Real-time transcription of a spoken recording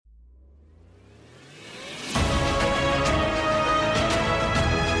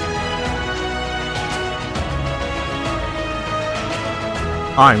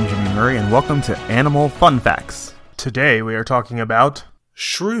I'm Jimmy Murray, and welcome to Animal Fun Facts. Today we are talking about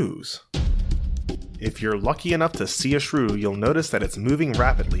shrews. If you're lucky enough to see a shrew, you'll notice that it's moving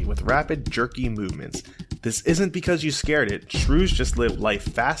rapidly with rapid, jerky movements. This isn't because you scared it. Shrews just live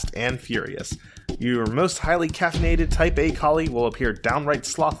life fast and furious. Your most highly caffeinated type A collie will appear downright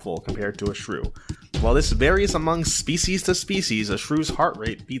slothful compared to a shrew. While this varies among species to species, a shrew's heart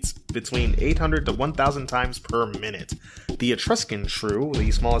rate beats between 800 to 1,000 times per minute. The Etruscan shrew, the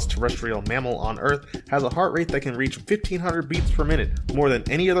smallest terrestrial mammal on Earth, has a heart rate that can reach 1,500 beats per minute, more than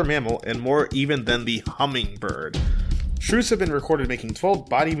any other mammal and more even than the hummingbird. Shrews have been recorded making 12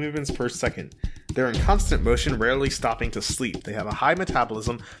 body movements per second. They're in constant motion, rarely stopping to sleep. They have a high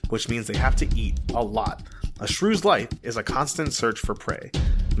metabolism, which means they have to eat a lot. A shrew's life is a constant search for prey.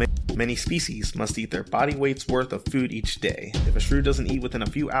 Many species must eat their body weight's worth of food each day. If a shrew doesn't eat within a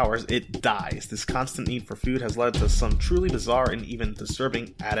few hours, it dies. This constant need for food has led to some truly bizarre and even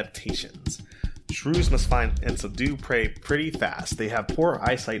disturbing adaptations. Shrews must find and subdue prey pretty fast. They have poor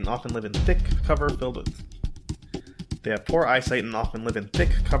eyesight and often live in thick cover filled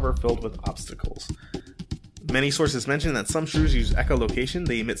with obstacles. Many sources mention that some shrews use echolocation.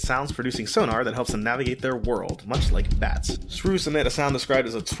 They emit sounds producing sonar that helps them navigate their world, much like bats. Shrews emit a sound described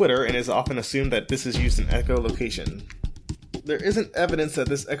as a twitter, and it is often assumed that this is used in echolocation. There isn't evidence that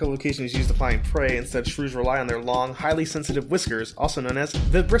this echolocation is used to find prey. Instead, shrews rely on their long, highly sensitive whiskers, also known as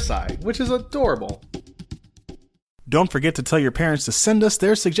vibrissae, which is adorable. Don't forget to tell your parents to send us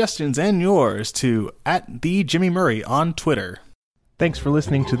their suggestions and yours to @TheJimmyMurray on Twitter. Thanks for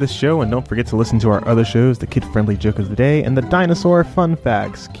listening to this show, and don't forget to listen to our other shows, the Kid-Friendly Joke of the Day and the Dinosaur Fun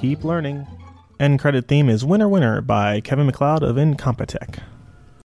Facts. Keep learning. End credit theme is Winner Winner by Kevin MacLeod of Incompetech.